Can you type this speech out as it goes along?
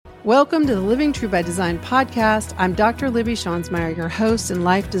Welcome to the Living True by Design podcast. I'm Dr. Libby Schonsmeyer, your host and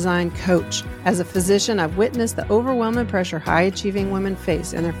life design coach. As a physician, I've witnessed the overwhelming pressure high-achieving women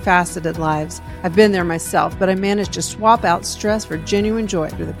face in their faceted lives. I've been there myself, but I managed to swap out stress for genuine joy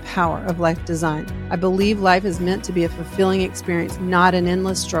through the power of life design. I believe life is meant to be a fulfilling experience, not an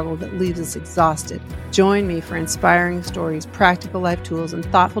endless struggle that leaves us exhausted. Join me for inspiring stories, practical life tools, and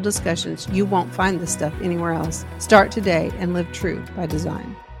thoughtful discussions. You won't find this stuff anywhere else. Start today and live true by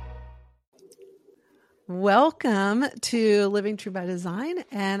design. Welcome to Living True by Design,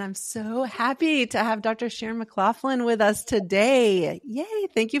 and I'm so happy to have Dr. Sharon Mclaughlin with us today. Yay,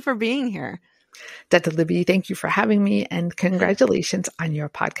 thank you for being here. Dr. Libby, thank you for having me, and congratulations on your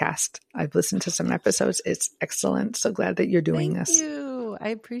podcast. I've listened to some episodes. It's excellent. So glad that you're doing this. Thank you. I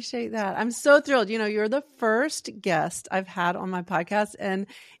appreciate that. I'm so thrilled. You know, you're the first guest I've had on my podcast, and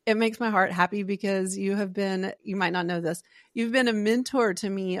it makes my heart happy because you might not know this, you've been a mentor to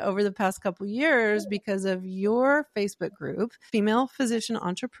me over the past couple of years because of your Facebook group, Female Physician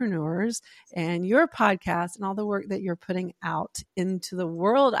Entrepreneurs, and your podcast and all the work that you're putting out into the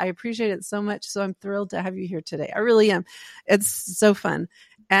world. I appreciate it so much. So I'm thrilled to have you here today. I really am. It's so fun.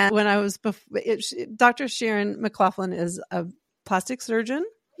 And when I was Dr. Sharon Mclaughlin is a plastic surgeon,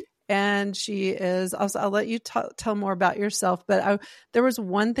 and she is also, I'll let you tell more about yourself, but there was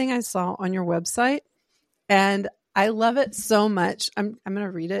one thing I saw on your website, and I love it so much. I'm going to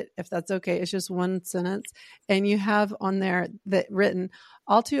read it if that's okay. It's just one sentence. And you have on there that written,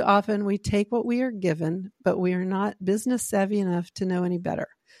 all too often we take what we are given, but we are not business savvy enough to know any better.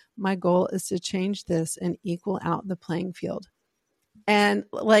 My goal is to change this and equal out the playing field. And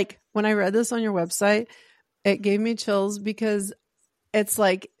like when I read this on your website, it gave me chills because it's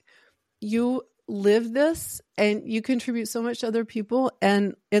like you live this and you contribute so much to other people.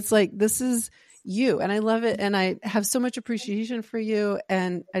 And it's like, this is you. And I love it. And I have so much appreciation for you.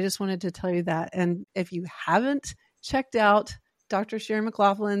 And I just wanted to tell you that. And if you haven't checked out Dr. Sharon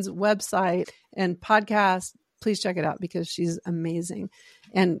Mclaughlin's website and podcast, please check it out because she's amazing.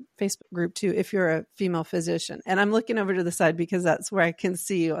 And Facebook group too, if you're a female physician. And I'm looking over to the side because that's where I can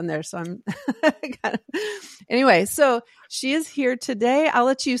see you on there. So I'm anyway, so she is here today. I'll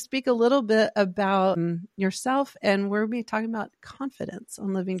let you speak a little bit about yourself, and we're going to be talking about confidence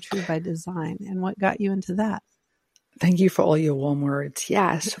on Living True by Design and what got you into that. Thank you for all your warm words.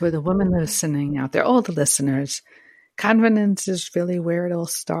 Yes, for the women listening out there, all the listeners, confidence is really where it all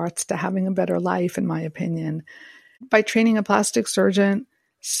starts to having a better life, in my opinion. By training a plastic surgeon,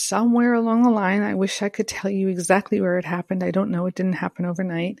 somewhere along the line, I wish I could tell you exactly where it happened. I don't know. It didn't happen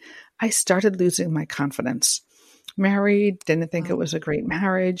overnight. I started losing my confidence. Married, didn't think it was a great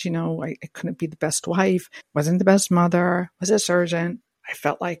marriage. You know, I couldn't be the best wife, wasn't the best mother, was a surgeon. I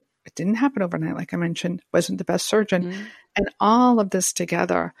felt like it didn't happen overnight. Like I mentioned, wasn't the best surgeon. Mm-hmm. And all of this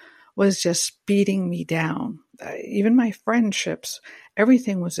together was just beating me down. Even my friendships,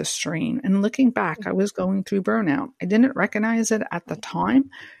 everything was a strain. And looking back, I was going through burnout. I didn't recognize it at the time.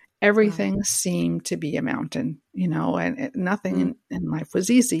 Everything seemed to be a mountain, you know, and nothing in life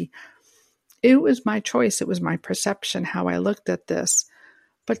was easy. It was my choice. It was my perception, how I looked at this.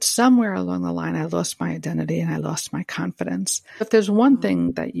 But somewhere along the line, I lost my identity and I lost my confidence. If there's one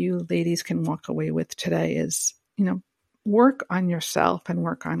thing that you ladies can walk away with today is, you know, work on yourself and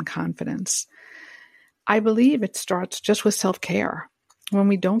work on confidence. I believe it starts just with self-care. When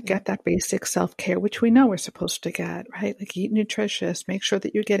we don't get that basic self-care, which we know we're supposed to get, right? Like eat nutritious, make sure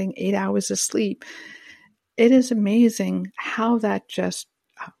that you're getting 8 hours of sleep. It is amazing how that just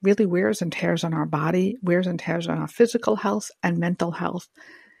really wears and tears on our body, wears and tears on our physical health and mental health.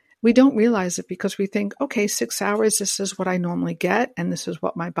 We don't realize it because we think, okay, 6 hours, this is what I normally get, and this is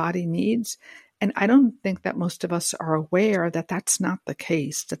what my body needs. And I don't think that most of us are aware that that's not the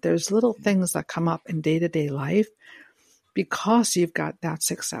case, that there's little things that come up in day-to-day life because you've got that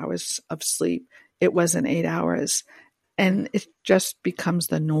 6 hours of sleep. It wasn't 8 hours, and it just becomes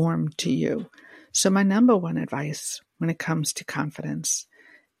the norm to you. So my number one advice when it comes to confidence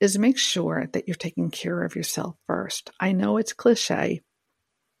is make sure that you're taking care of yourself first. I know it's cliche,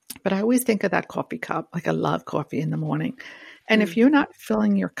 but I always think of that coffee cup. Like I love coffee in the morning. And if you're not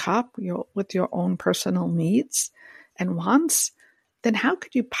filling your cup with your own personal needs and wants, then how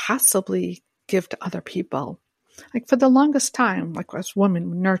could you possibly give to other people? Like for the longest time, like as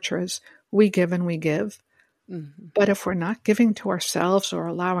women nurturers, we give and we give. Mm-hmm. But if we're not giving to ourselves or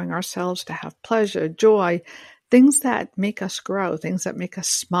allowing ourselves to have pleasure, joy, things that make us grow, things that make us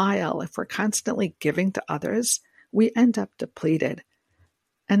smile, if we're constantly giving to others, we end up depleted.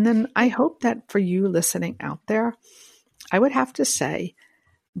 And then I hope that for you listening out there, I would have to say,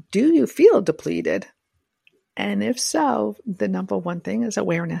 do you feel depleted? And if so, the number one thing is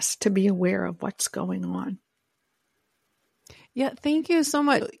awareness, to be aware of what's going on. Yeah, thank you so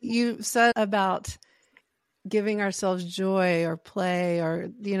much. You said about giving ourselves joy or play or,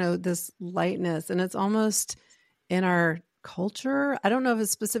 this lightness. And it's almost in our culture. I don't know if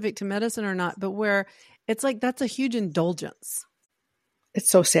it's specific to medicine or not, but where it's like that's a huge indulgence. It's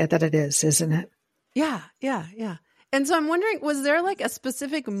so sad that it is, isn't it? Yeah. And so I'm wondering, was there like a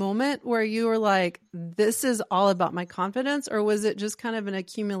specific moment where you were like, this is all about my confidence, or was it just kind of an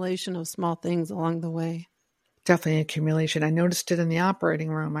accumulation of small things along the way? Definitely accumulation. I noticed it in the operating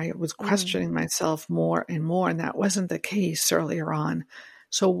room. I was questioning myself more and more, and that wasn't the case earlier on.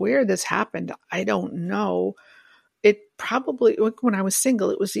 So where this happened, I don't know. It probably, when I was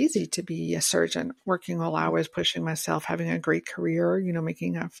single, it was easy to be a surgeon, working all hours, pushing myself, having a great career,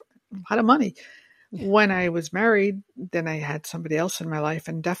 making a lot of money. Yeah. When I was married, then I had somebody else in my life.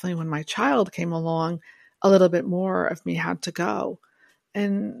 And definitely when my child came along, a little bit more of me had to go.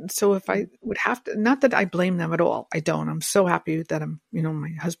 And so if I would have to, not that I blame them at all, I don't. I'm so happy that my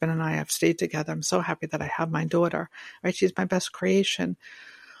husband and I have stayed together. I'm so happy that I have my daughter, right? She's my best creation.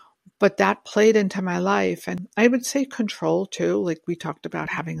 But that played into my life. And I would say control too. Like we talked about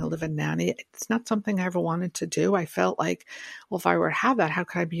having a live-in nanny. It's not something I ever wanted to do. I felt like, well, if I were to have that, how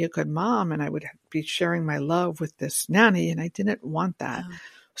could I be a good mom? And I would be sharing my love with this nanny. And I didn't want that. Oh.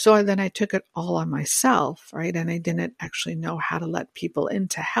 So then I took it all on myself, right? And I didn't actually know how to let people in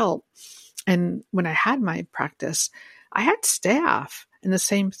to help. And when I had my practice, I had staff. And the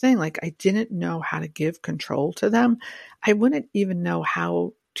same thing, like I didn't know how to give control to them. I wouldn't even know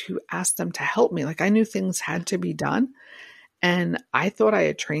how to ask them to help me. Like I knew things had to be done and I thought I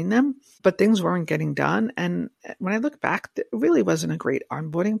had trained them, but things weren't getting done. And when I look back, it really wasn't a great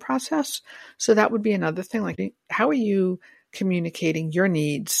onboarding process. So that would be another thing. Like, how are you communicating your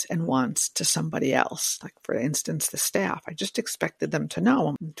needs and wants to somebody else? Like, for instance, the staff, I just expected them to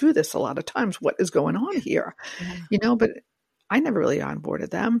know. I do this a lot of times. What is going on here? Yeah. But I never really onboarded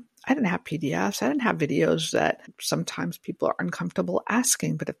them. I didn't have PDFs. I didn't have videos that sometimes people are uncomfortable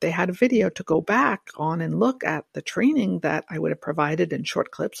asking. But if they had a video to go back on and look at the training that I would have provided in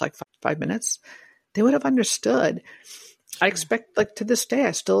short clips, like 5 minutes, they would have understood. I expect, like to this day,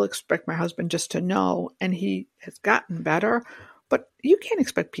 I still expect my husband just to know, and he has gotten better. But you can't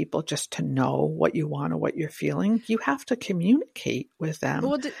expect people just to know what you want or what you're feeling. You have to communicate with them.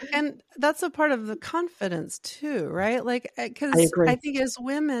 Well, and that's a part of the confidence too, right? Like, because I think as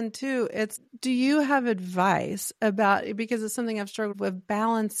women too, do you have advice about, because it's something I've struggled with,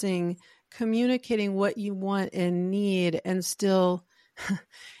 balancing communicating what you want and need and still,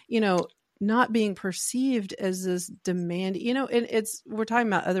 not being perceived as this demand, and we're talking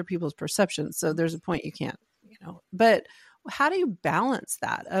about other people's perceptions. So there's a point you can't, but how do you balance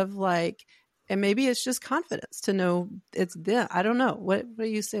that of like, and maybe it's just confidence to know it's them. I don't know. What do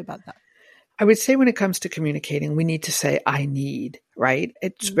you say about that? I would say when it comes to communicating, we need to say, I need, right?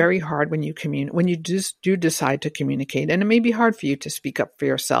 It's very hard when you when you just do decide to communicate, and it may be hard for you to speak up for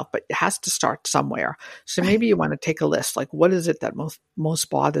yourself, but it has to start somewhere. So maybe you want to take a list, like what is it that most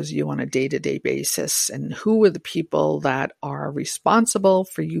bothers you on a day-to-day basis? And who are the people that are responsible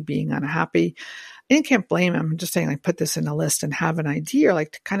for you being unhappy? And you can't blame them. I'm just saying, like, put this in a list and have an idea,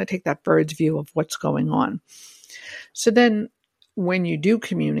 like to kind of take that bird's view of what's going on. So then when you do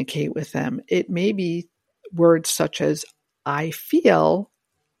communicate with them, it may be words such as, I feel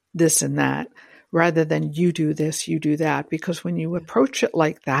this and that, rather than you do this, you do that. Because when you approach it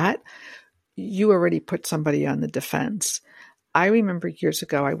like that, you already put somebody on the defense. I remember years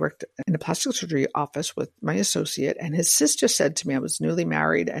ago, I worked in a plastic surgery office with my associate, and his sister said to me, I was newly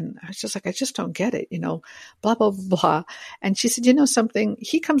married, and I was just like, I just don't get it, blah, blah, blah. And she said, something,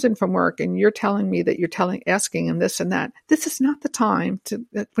 he comes in from work and you're telling me that you're asking him this and that. This is not the time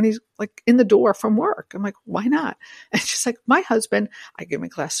when he's like in the door from work. I'm like, why not? And she's like, my husband, I give him a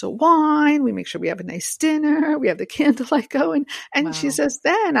glass of wine. We make sure we have a nice dinner. We have the candlelight going. And wow. She says,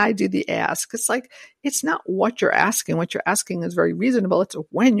 then I do the ask. It's like, it's not what you're asking. What you're asking is very reasonable. It's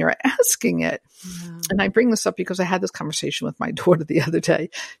when you're asking it. Yeah. And I bring this up because I had this conversation with my daughter the other day.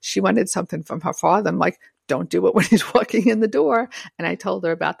 She wanted something from her father. I'm like, don't do it when he's walking in the door. And I told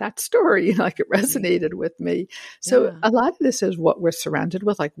her about that story, like it resonated with me. So a lot of this is what we're surrounded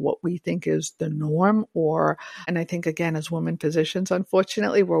with, like what we think is the norm, and I think again, as women physicians,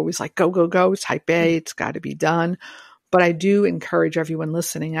 unfortunately, we're always like, go, go, go, type A, it's got to be done. But I do encourage everyone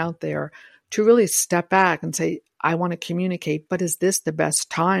listening out there to really step back and say, I want to communicate, but is this the best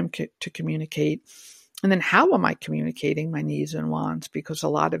time to communicate? And then how am I communicating my needs and wants? Because a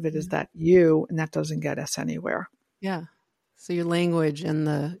lot of it is that and that doesn't get us anywhere. Yeah. So your language and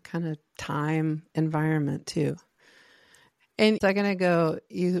the kind of time environment too. And a second ago,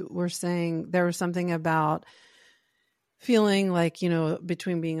 you were saying there was something about feeling like,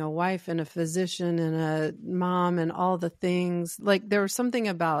 between being a wife and a physician and a mom and all the things, like there was something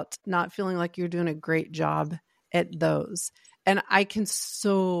about not feeling like you're doing a great job at those. And I can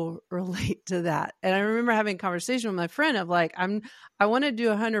so relate to that. And I remember having a conversation with my friend of like, I want to do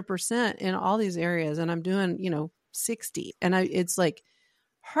 100% in all these areas and I'm doing, 60. And it's like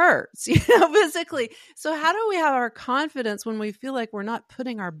hurts, physically. So how do we have our confidence when we feel like we're not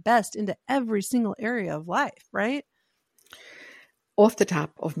putting our best into every single area of life, right? Off the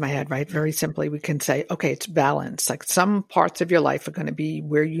top of my head, right? Very simply, we can say, okay, it's balance. Like some parts of your life are going to be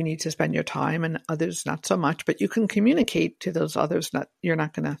where you need to spend your time and others not so much, but you can communicate to those others that you're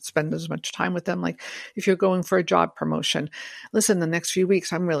not going to spend as much time with them. Like if you're going for a job promotion, listen, the next few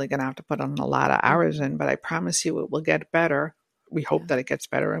weeks, I'm really going to have to put on a lot of hours in, but I promise you it will get better. We hope that it gets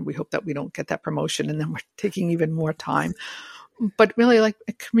better and we hope that we don't get that promotion and then we're taking even more time. But really like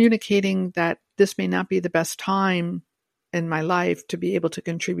communicating that this may not be the best time in my life to be able to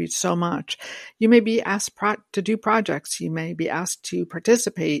contribute so much. You may be asked to do projects. You may be asked to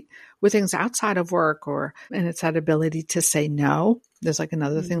participate with things outside of work and it's that ability to say no. There's like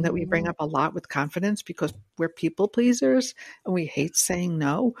another thing that we bring up a lot with confidence because we're people pleasers and we hate saying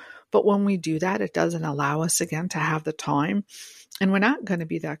no. But when we do that, it doesn't allow us again to have the time. And we're not going to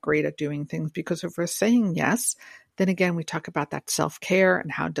be that great at doing things because if we're saying yes, then again, we talk about that self-care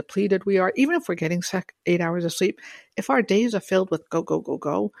and how depleted we are. Even if we're getting 8 hours of sleep, if our days are filled with go, go, go,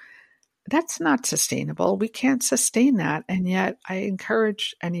 go, that's not sustainable. We can't sustain that. And yet I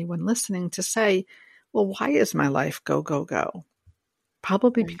encourage anyone listening to say, well, why is my life go, go, go?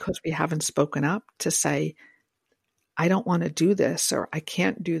 Probably because we haven't spoken up to say, I don't want to do this, or I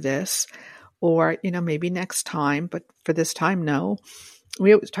can't do this, or, maybe next time, but for this time, no.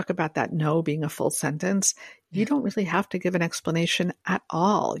 We always talk about that no being a full sentence. You don't really have to give an explanation at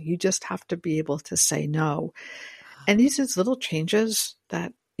all. You just have to be able to say no. And these are little changes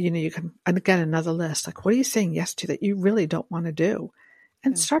that, you can, and again, another list, like what are you saying yes to that you really don't want to do?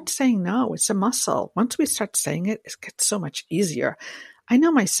 And start saying no. It's a muscle. Once we start saying it, it gets so much easier. I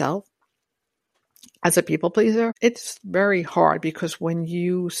know myself, as a people pleaser, it's very hard because when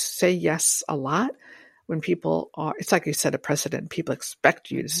you say yes a lot, when people are, it's like you said, a precedent, people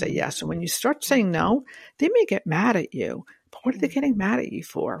expect you to say yes. And when you start saying no, they may get mad at you. But what are they getting mad at you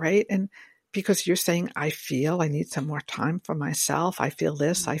for, right? And because you're saying, I need some more time for myself. I feel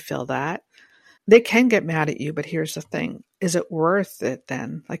this, I feel that. They can get mad at you, but here's the thing. Is it worth it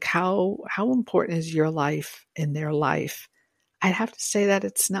then? Like how important is your life in their life? I'd have to say that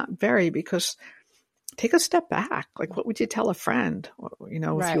it's not very, because take a step back. Like, what would you tell a friend, if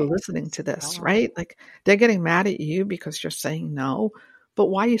you were listening to this, right? Like, they're getting mad at you because you're saying no. But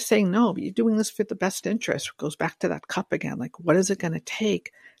why are you saying no? But you're doing this for the best interest. It goes back to that cup again. Like, what is it going to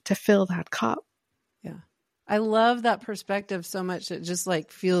take to fill that cup? Yeah. I love that perspective so much. It just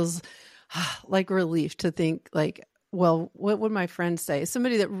like feels like relief to think like, well, what would my friend say?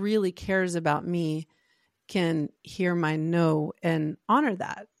 Somebody that really cares about me can hear my no and honor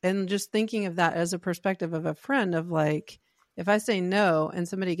that. And just thinking of that as a perspective of a friend of like, if I say no and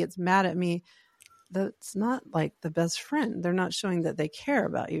somebody gets mad at me, that's not like the best friend. They're not showing that they care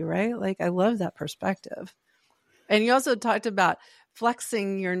about you, right? Like, I love that perspective. And you also talked about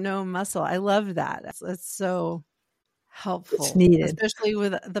flexing your no muscle. I love that. It's so helpful. It's needed. Especially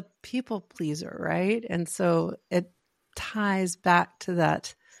with the people pleaser, right? And so it ties back to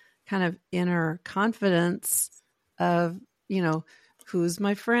that kind of inner confidence of, who's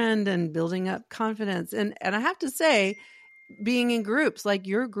my friend and building up confidence. And I have to say, being in groups like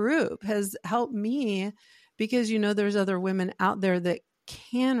your group has helped me because, there's other women out there that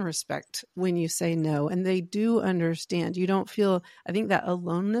can respect when you say no, and they do understand. You don't feel, I think, that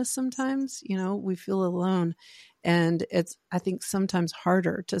aloneness sometimes, we feel alone, and it's, I think, sometimes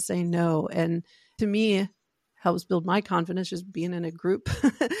harder to say no. And to me, helps build my confidence just being in a group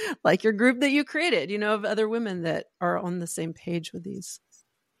like your group that you created, of other women that are on the same page with these.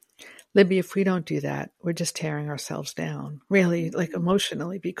 Libby, if we don't do that, we're just tearing ourselves down, really, like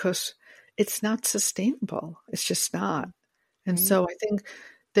emotionally, because it's not sustainable. It's just not. And so I think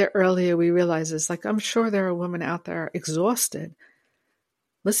the earlier we realize is like, I'm sure there are women out there exhausted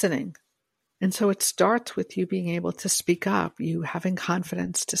listening. And so it starts with you being able to speak up, you having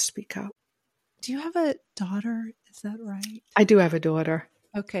confidence to speak up. Do you have a daughter? Is that right? I do have a daughter.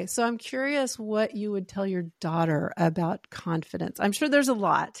 Okay. So I'm curious what you would tell your daughter about confidence. I'm sure there's a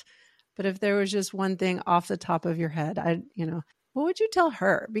lot, but if there was just one thing off the top of your head, what would you tell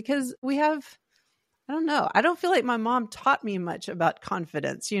her? Because we have I don't know. I don't feel like my mom taught me much about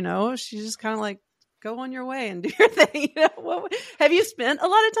confidence. She's just kind of like, go on your way and do your thing. Have you spent a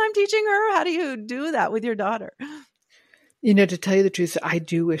lot of time teaching her? How do you do that with your daughter? To tell you the truth, I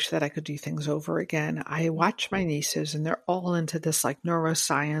do wish that I could do things over again. I watch my nieces and they're all into this like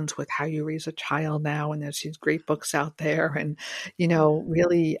neuroscience with how you raise a child now. And there's these great books out there and,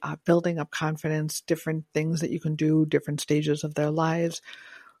 really building up confidence, different things that you can do, different stages of their lives.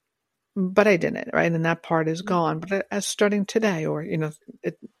 But I didn't, right? And that part is gone. But as starting today, or,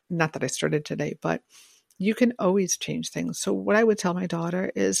 not that I started today, but you can always change things. So what I would tell my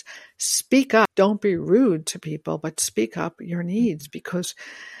daughter is speak up. Don't be rude to people, but speak up your needs, because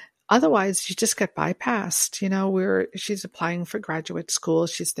otherwise you just get bypassed. She's applying for graduate school.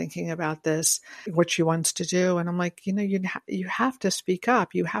 She's thinking about this, what she wants to do. And I'm like, you have to speak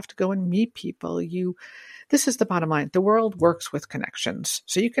up. You have to go and meet people. This is the bottom line. The world works with connections.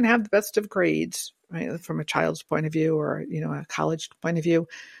 So you can have the best of grades, right, from a child's point of view or, a college point of view.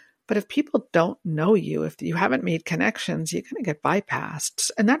 But if people don't know you, if you haven't made connections, you're going to get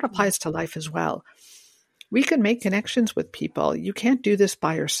bypassed. And that applies to life as well. We can make connections with people. You can't do this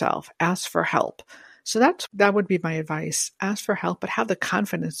by yourself. Ask for help. So that would be my advice. Ask for help, but have the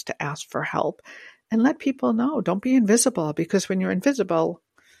confidence to ask for help and let people know. Don't be invisible, because when you're invisible,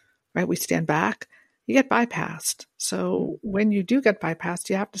 right, we stand back, you get bypassed. So when you do get bypassed,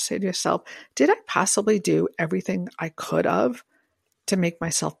 you have to say to yourself, did I possibly do everything I could have to make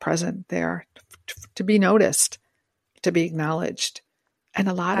myself present there, to be noticed, to be acknowledged? And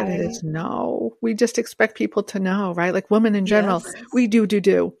a lot of it is no. We just expect people to know, right? Like women in general, yes. We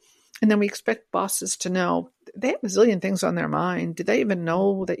do. And then we expect bosses to know. They have a zillion things on their mind. Did they even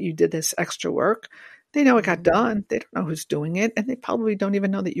know that you did this extra work? They know it got done. They don't know who's doing it. And they probably don't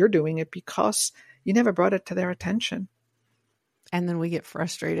even know that you're doing it because you never brought it to their attention. And then we get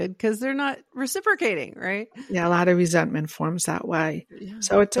frustrated because they're not reciprocating, right? Yeah, a lot of resentment forms that way. Yeah.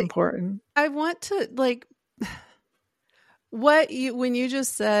 So it's important. I want to when you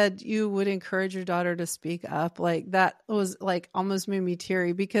just said you would encourage your daughter to speak up, like that was like almost made me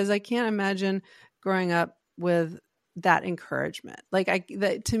teary, because I can't imagine growing up with that encouragement.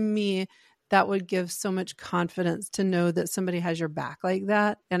 To me, that would give so much confidence to know that somebody has your back like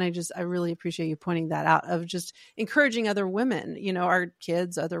that. And I really appreciate you pointing that out, of just encouraging other women, our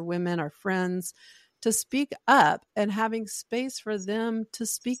kids, other women, our friends, to speak up and having space for them to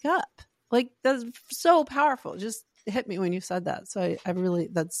speak up. Like, that's so powerful. Just hit me when you said that. So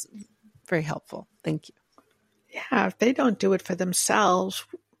that's very helpful. Thank you. Yeah. If they don't do it for themselves,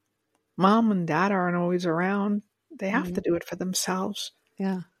 mom and dad aren't always around. They have to do it for themselves.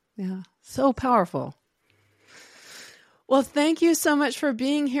 Yeah. Yeah. So powerful. Well, thank you so much for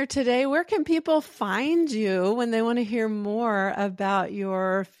being here today. Where can people find you when they want to hear more about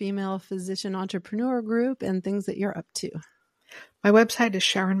your female physician entrepreneur group and things that you're up to? My website is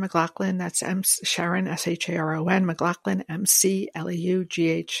Sharon Mclaughlin. That's Sharon, Sharon, Mclaughlin, McLaughlin,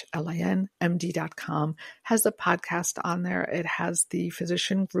 MD.com. Has the podcast on there. It has the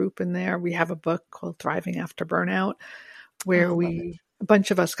physician group in there. We have a book called Thriving After Burnout, where a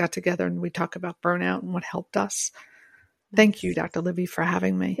bunch of us got together and we talk about burnout and what helped us. Thank you, Dr. Libby, for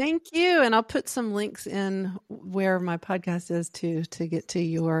having me. Thank you. And I'll put some links in where my podcast is to get to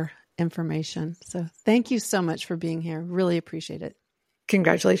your information. So thank you so much for being here. Really appreciate it.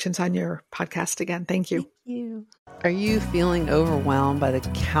 Congratulations on your podcast again. Thank you. Thank you. Are you feeling overwhelmed by the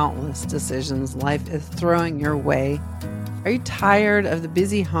countless decisions life is throwing your way? Are you tired of the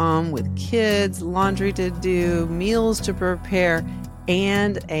busy home with kids, laundry to do, meals to prepare,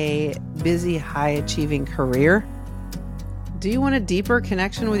 and a busy, high-achieving career? Do you want a deeper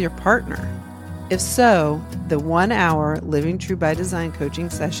connection with your partner? If so, the 1-hour Living True by Design coaching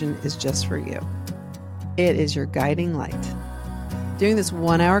session is just for you. It is your guiding light. During this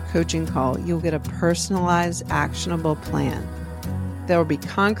 1-hour coaching call, you'll get a personalized, actionable plan. There will be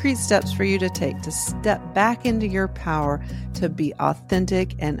concrete steps for you to take to step back into your power, to be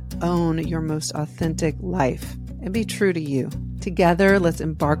authentic and own your most authentic life and be true to you. Together, let's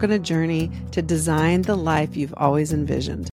embark on a journey to design the life you've always envisioned.